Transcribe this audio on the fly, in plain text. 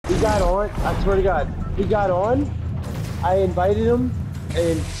got on. I swear to God, he got on. I invited him,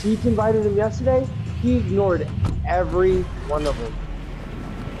 and Sheets invited him yesterday. He ignored every one of them.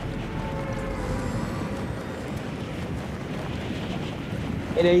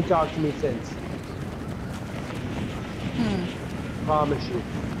 And ain't talked to me since. Promise you.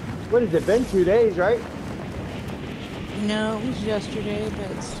 What has it been? 2 days, right? No, it was yesterday,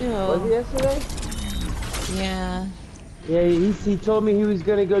 but still. Was it yesterday? Yeah. Yeah, he told me he was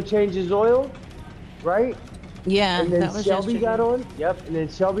gonna go change his oil, right? Yeah, And then that was Shelby yesterday. got on. Yep. And then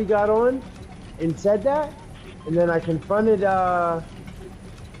Shelby got on and said that. And then I confronted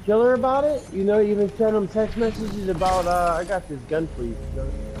Killer about it. You know, even sent him text messages about I got this gun for you.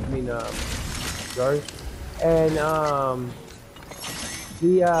 George. And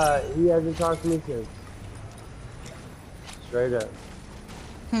he hasn't talked to me since. Straight up.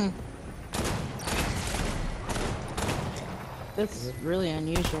 That's really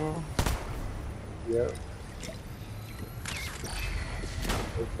unusual. Yep.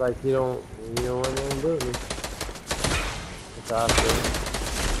 It's like you don't want nothing to do with me. It's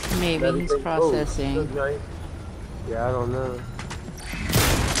awesome. Maybe he's processing. Oh, nice. Yeah, I don't know.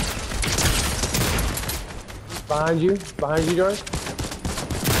 Behind you, George.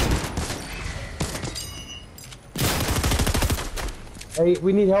 Hey,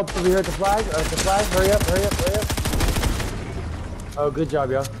 we need help over here at the flag. Hurry up. Oh, good job,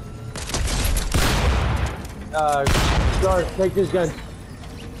 y'all. George, take this gun.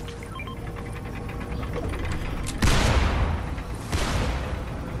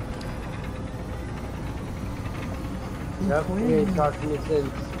 Yep, he ain't talked to me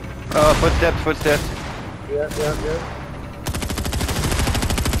since. Oh, footsteps. Yep.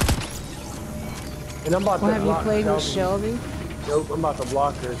 And I'm about to Have you played with Shelby? Nope, I'm about to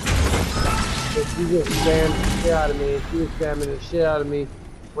block her. But she just spammed the shit out of me. She was spamming the shit out of me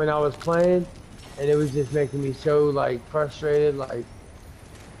when I was playing, and it was just making me so like frustrated. Like,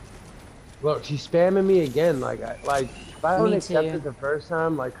 look, she's spamming me again. Like if I don't accept it the first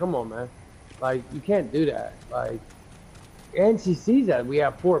time, like, come on, man. Like, you can't do that. Like, and she sees that we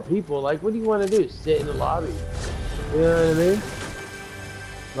have 4 people. Like, what do you want to do? Sit in the lobby? You know what I mean?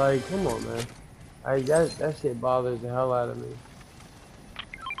 Like, come on, man. That shit bothers the hell out of me.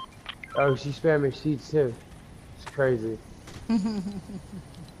 Oh, she's spamming sheets too. It's crazy. I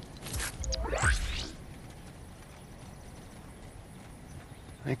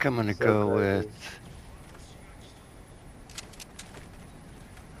think I'm gonna go with.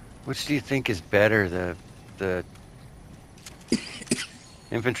 Which do you think is better, the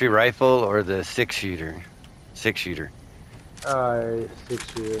infantry rifle or the 6-shooter? 6-shooter.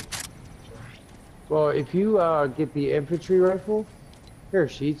 6-shooter. Well, if you get the infantry rifle, here,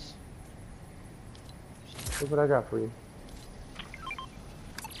 Sheets. Look what I got for you.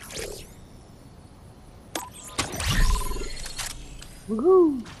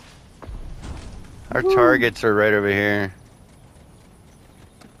 Woohoo! Our targets are right over here.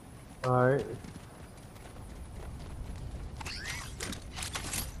 Alright.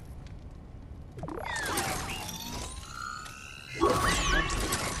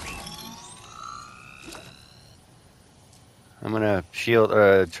 I'm gonna shield,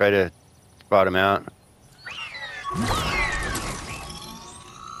 try to spot him out.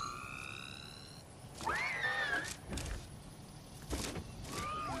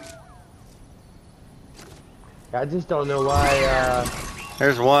 I just don't know why,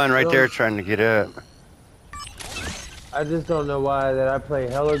 There's one right there trying to get up. I just don't know why that I play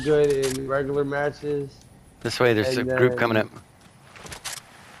hella good in regular matches. This way, there's a group coming up.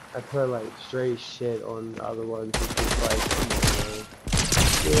 I play like straight shit on the other ones. It's just like,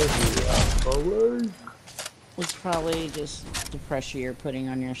 give me up forward. It's probably just the pressure you're putting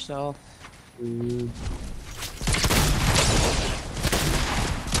on yourself.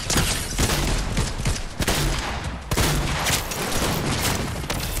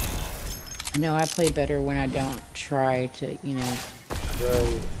 No, I play better when I don't try to, you know.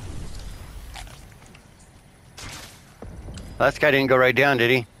 Right. Last guy didn't go right down,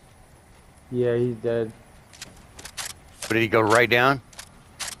 did he? Yeah, he's dead. But did he go right down?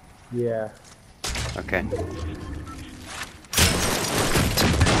 Yeah. Okay.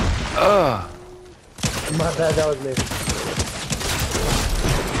 Oh! My bad, that was me.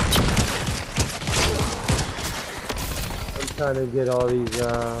 I'm trying to get all these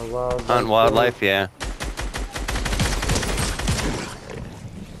wildlife. Hunt wildlife, yeah.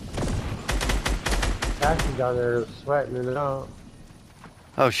 Taxi down there sweating it out.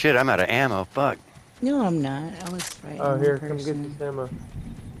 Oh shit, I'm out of ammo, fuck. No, I'm not. I was right. Oh, here, come get this ammo.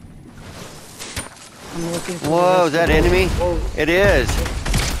 I'm looking for Whoa, is that enemy? Whoa. It is.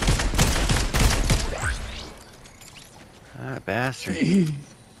 That bastard.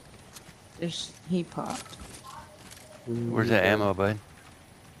 He popped. Where's that ammo, bud?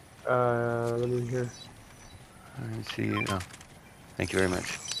 Let me hear. Let me see. Oh, thank you very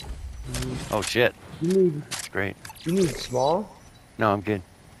much. Oh shit. That's great. You need small? No, I'm good.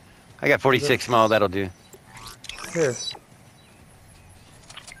 I got 46 small. That'll do. Here.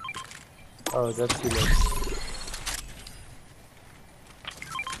 Oh, that's too much.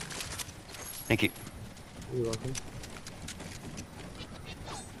 Thank you. You're welcome.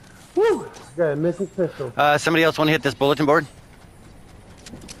 Woo! Got a mythic pistol. Somebody else want to hit this bulletin board?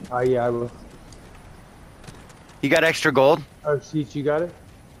 Oh, yeah, I will. You got extra gold? Oh, Sheets, you got it?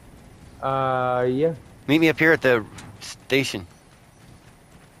 Yeah. Meet me up here at the station.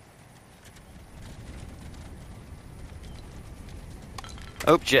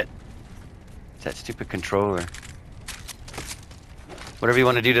 Oh, shit. It's that stupid controller. Whatever you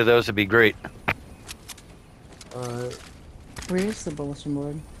want to do to those would be great. Where is the bulletin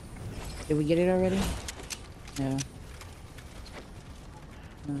board? Did we get it already? No.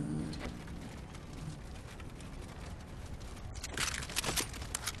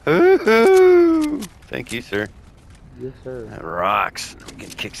 Ooh, thank you, sir. Yes, sir. That rocks. I'm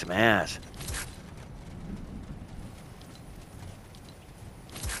gonna kick some ass.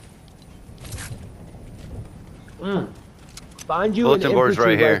 Find you Bulletin an board's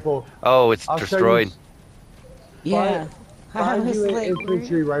infantry right here. rifle. Oh, it's I'll show destroyed. Yeah. I Find was you an like,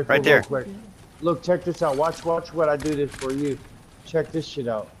 infantry rifle Right there. real quick. Look, check this out. Watch what I do this for you. Check this shit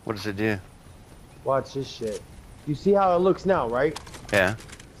out. What does it do? Watch this shit. You see how it looks now, right? Yeah.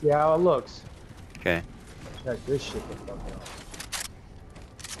 See how it looks? Okay. Check this shit the fuck out.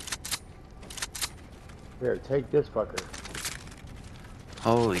 Here, take this fucker.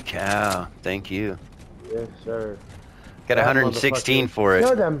 Holy cow. Thank you. Yes, sir. Got That 116 motherfucker. for it.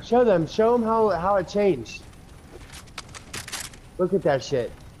 Show them how it changed. Look at that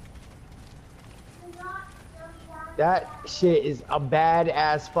shit. That shit is a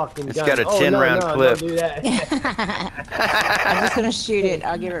badass fucking It's gun. got a 10-round clip. Don't do that. I'm just gonna shoot it.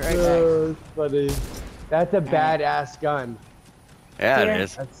 I'll give it right back. Oh, funny. That's a badass gun. Yeah, Here. it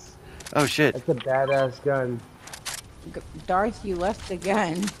is. That's Oh, shit. a badass gun. Darth, you left the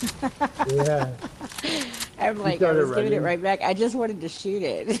gun. Yeah. I'm like, I started was giving it running? right back. I just wanted to shoot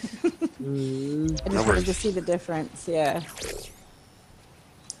it. Mm. I just wanted to see the difference. Yeah.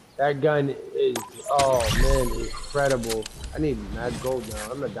 That gun is, oh man, incredible. I need mad gold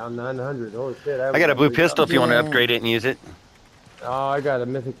now. I'm at down 900. Holy shit. I got a blue pistol if you want to Yeah. upgrade it and use it. Oh, I got a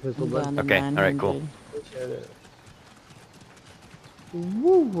mythic pistol, I'm but down to Okay, all right, cool. 900.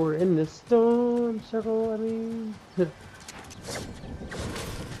 Woo, we're in the storm circle, I mean.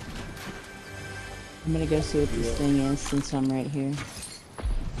 I'm gonna go see what this thing is since I'm right here.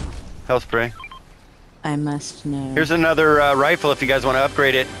 Health spray. I must know. Here's another rifle if you guys want to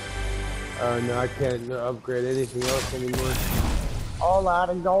upgrade it. No, I can't upgrade anything else anymore. All out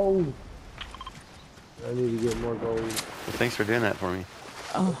of gold. I need to get more gold. Well, thanks for doing that for me.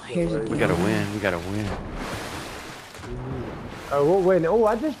 Oh, here's a We gotta win. We gotta win. Oh, well, wait. Oh,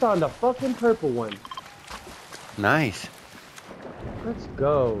 I just found a fucking purple one. Nice. Let's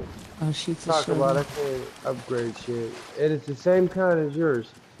go. Oh, she's a Talk about I shovel. can't upgrade shit. And it's the same kind as yours.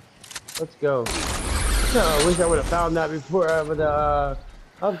 Let's go. I wish I would have found that before I would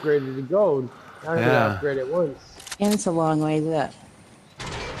upgraded the gold. Now I can Yeah. upgrade it once. And it's a long ways up.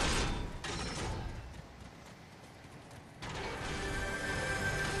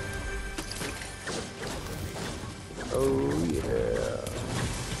 Oh yeah.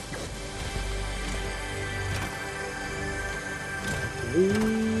 We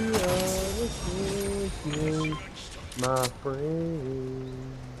are the champions, my friend.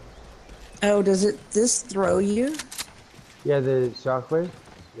 Oh, does this throw you? Yeah, the shockwave?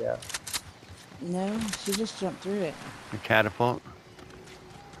 Yeah. No, she just jumped through it. A catapult.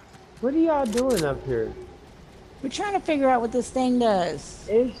 What are y'all doing up here? We're trying to figure out what this thing does.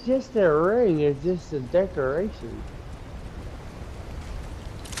 It's just a ring. It's just a decoration.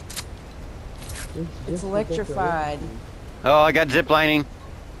 It's just a electrified. decoration. Oh, I got zip lining.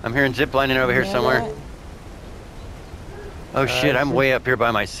 I'm hearing zip lining over here Yeah, somewhere. that- Oh shit, I'm see. way up here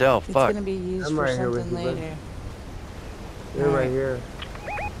by myself. It's Fuck. gonna be used I'm for right here with something you, bud. later. You're right here.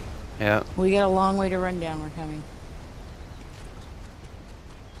 Yeah. We got a long way to run down. We're coming.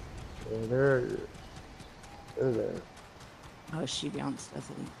 Yeah, they're there. Oh, she bounced. That's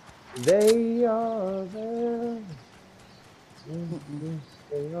it. They are there. Yes,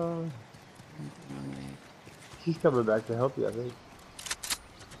 they are. Went the wrong way. She's coming back to help you, I think.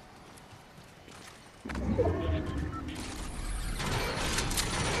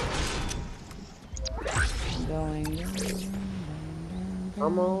 Going.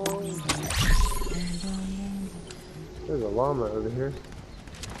 Come on. There's a llama over here.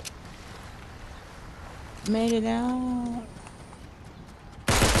 Made it out.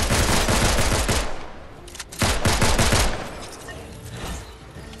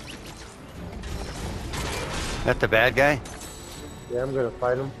 That the bad guy? Yeah, I'm gonna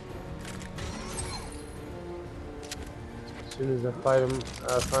fight him. As soon as I find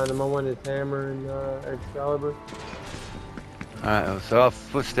him, I want his hammer and Excalibur. Alright, so off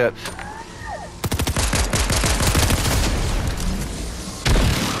footsteps.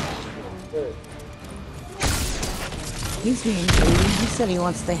 Good. He's being greedy. He said he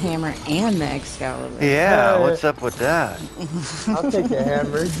wants the hammer and the Excalibur. Yeah, what's up with that? I'll take the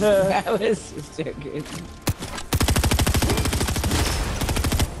hammer. That was just so good.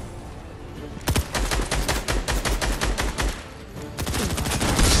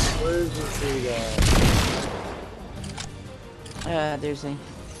 Where's the tree guy? There's a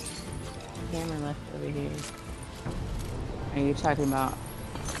hammer left over here. Are you talking about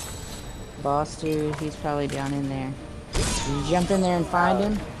Boss Dude? He's probably down in there. You jump in there and find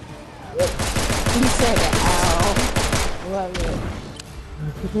him? Yep. He said, ow. Love it.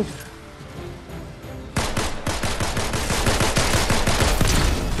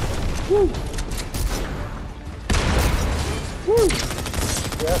 Woo! Woo!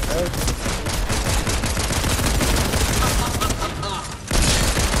 Yep, that's...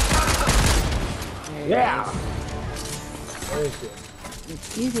 Yeah! Thank you.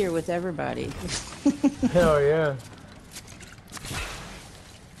 It's easier with everybody. Hell yeah.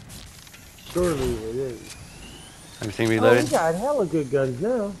 Surely it is. Everything Oh, reloaded? we got hella good guns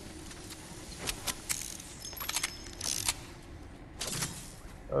now.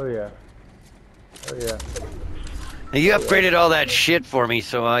 Oh yeah. Oh yeah. Now, you upgraded all that shit for me,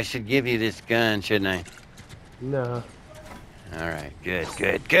 so I should give you this gun, shouldn't I? No. Alright, good,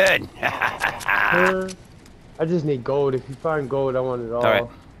 good, good. I just need gold. If you find gold, I want it all. Alright.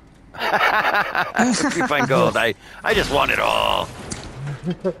 If you find gold, I just want it all.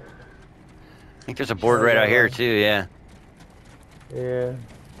 I think there's a board right out here too, yeah. Yeah.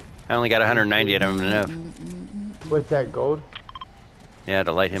 I only got 190 of them enough. What's that gold? Yeah,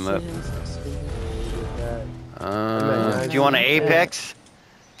 to light him up. That. Do you want an apex?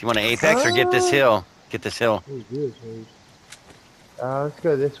 Do you want an apex or get this hill? Get this hill. Let's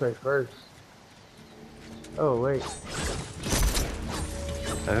go this way first. Oh wait.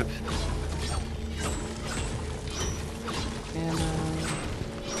 Oops.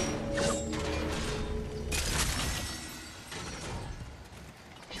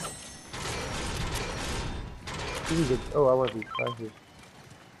 You can get, oh, I want these splashes.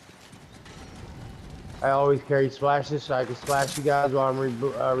 I always carry splashes so I can splash you guys while I'm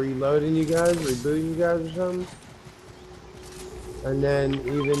reloading you guys, rebooting you guys or something. And then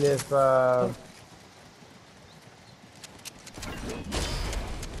even if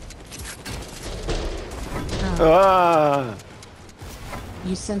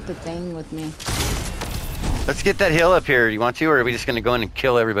You sent the thing with me. Let's get that hill up here. You want to, or are we just gonna go in and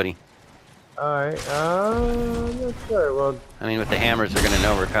kill everybody? alright, I'm not sure. Well, I mean, with the hammers, they're gonna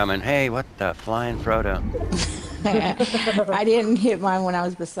know we're coming. Hey, what the flying Frodo? I didn't hit mine when I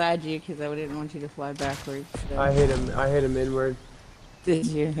was beside you because I didn't want you to fly backwards. So. I hit him inward. Did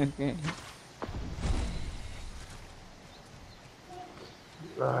you? Okay.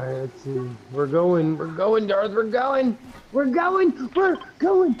 Alright, let's see. We're going, Darth, we're going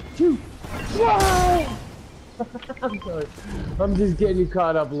to fly! I'm sorry. I'm just getting you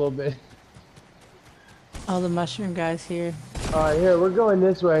caught up a little bit. All the mushroom guys here. Alright, here, we're going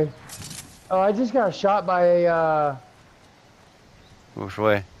this way. Oh, I just got shot by a, Which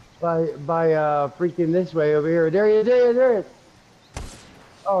way? by freaking this way over here. There he is.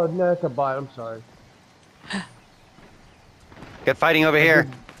 Oh, no, that's a bot, I'm sorry. Got fighting over here.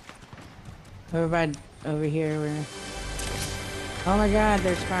 Everybody over here. Oh my God,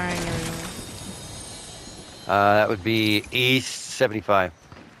 there's firing everywhere. That would be East 75.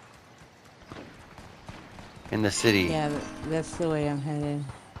 In the city. Yeah, that's the way I'm headed.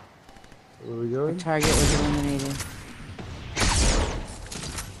 Where are we The going? target was eliminated.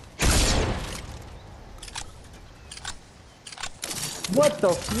 What the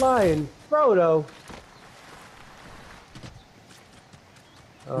flying Frodo?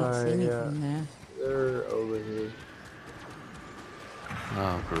 Don't see Alright, yeah. anything there. They're over here.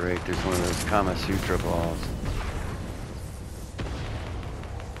 Oh, great. There's one of those Kama Sutra balls.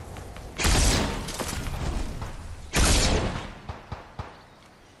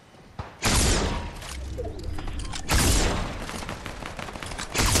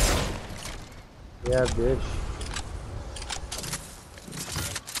 Yeah, bitch.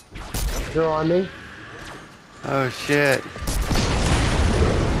 They're on me. Oh shit.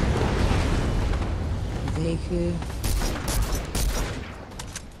 They could.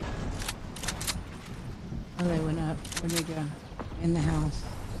 Oh, they went up. Where'd they go? In the house.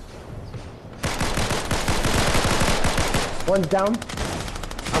 One's down.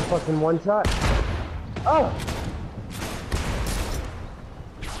 I'm fucking one shot. Oh!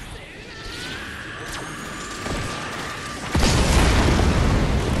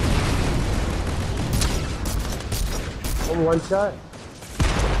 One shot.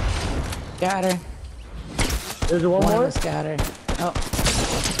 Got her. There's one One more. of us got her. Oh.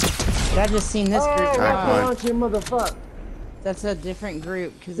 But I just seen this group. Oh, Alright, launch you motherfucker. That's a different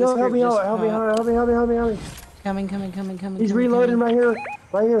group. Cause this Yo, help group me just out, help me popped. out, help me, help me, help me, help me. Coming. He's coming, reloading coming. right here.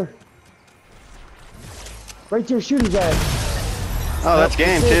 Right here. Right there, shoot his ass. Oh, that's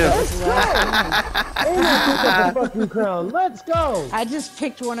game too. Let's go! And I picked up the fucking crown. Let's go! I just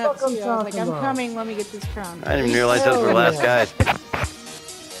picked one up Fuck I'm too. I was like, talking I'm about. coming. Let me get this crown. I didn't even realize those were the last guys.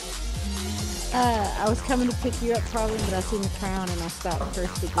 I was coming to pick you up probably, but I seen the crown and I stopped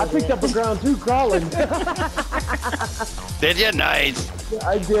first to get I picked it. up a crown too, crawling. Did you? Nice.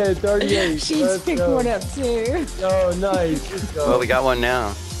 I did, 38. She's Let's picked go. one up too. Oh, nice. Let's go. Well, we got one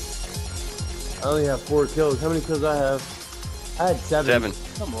now. I only have 4 kills. How many kills I have? I had 7.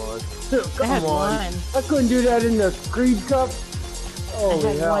 7. Come on. I had Come on. one. I couldn't do that in the Creed Cup. I Holy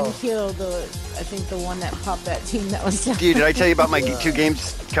had hell. one kill. I think the one that popped that team that was down. Dude, did I tell you about my 2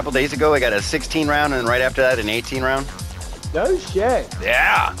 games a couple days ago? I got a 16 round and right after that an 18 round. No shit.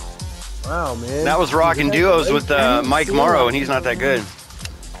 Yeah. Wow, man. That was rocking duos with Mike Morrow, and he's not that good.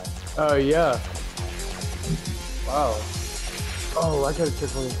 Oh, yeah. Wow. Oh, I gotta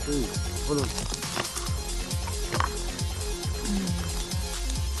check on the food. Hold on.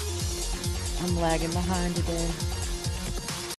 I'm lagging behind today.